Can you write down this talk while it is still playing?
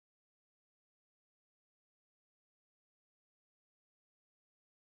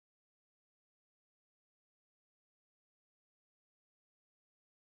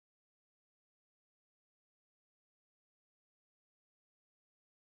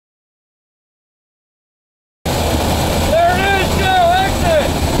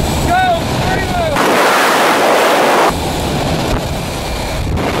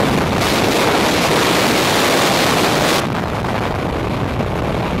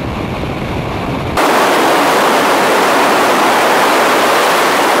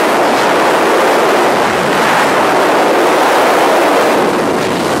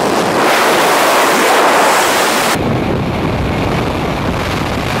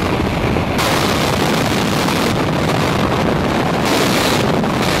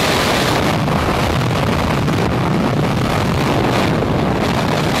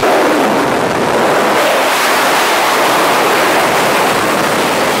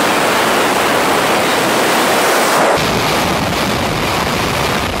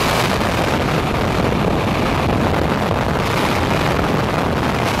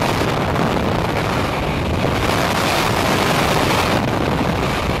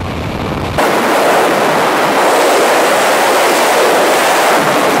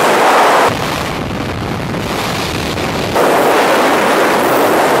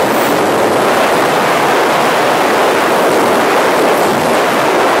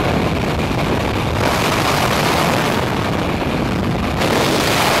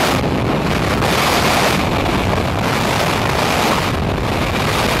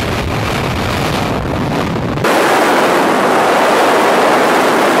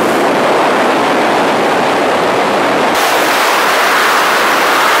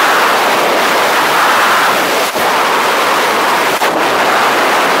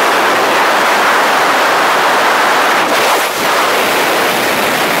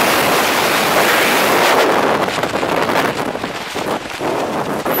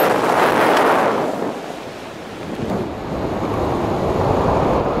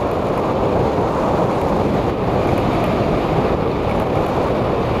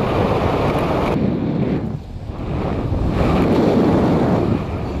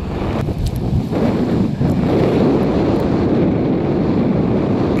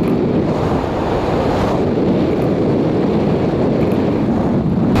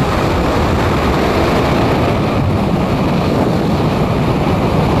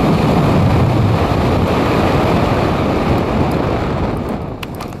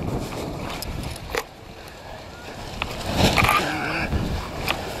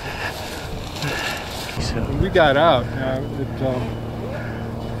When we got out,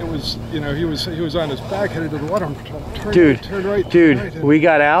 it was, you know, he was on his back headed to the water. Turn right, we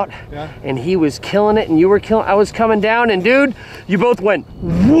got out, and he was killing it, and you were killing. I was coming down, and dude, you both went,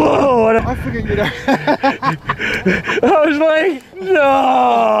 whoa! I figured, you know. I was like,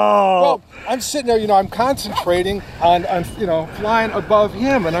 no. Well, I'm sitting there, you know, I'm concentrating on you know, flying above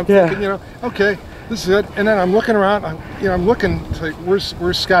him, and I'm thinking, you know, okay, this is it. And then I'm looking around, I'm looking to like,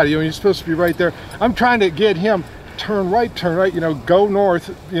 where's Scotty? You know, he's supposed to be right there. I'm trying to get him turn right, you know, go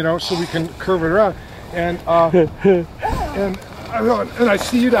north, you know, so we can curve it around. And and I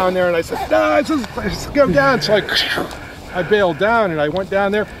see you down there, and I said, no, let's go down. So I bailed down, and I went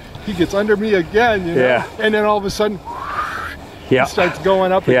down there. He gets under me again, you know, and then all of a sudden, he starts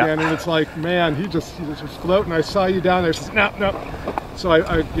going up again, and it's like, man, he just was floating. I saw you down there. Says, no. So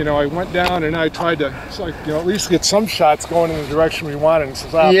I went down, and I tried to, so you know, at least get some shots going in the direction we wanted. And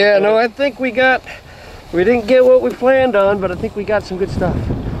says, I think we didn't get what we planned on, but I think we got some good stuff.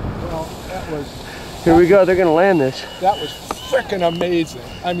 Well, that was. Here we go. They're gonna land this. That was freaking amazing.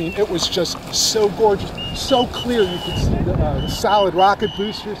 I mean, it was just so gorgeous, so clear. You could see the solid rocket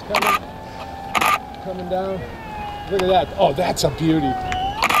boosters coming down. Look at that. Oh, that's a beauty.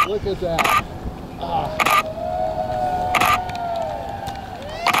 Look at that.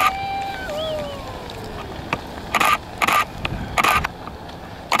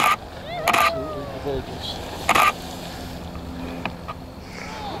 Absolutely gorgeous.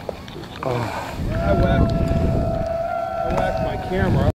 I whacked my camera.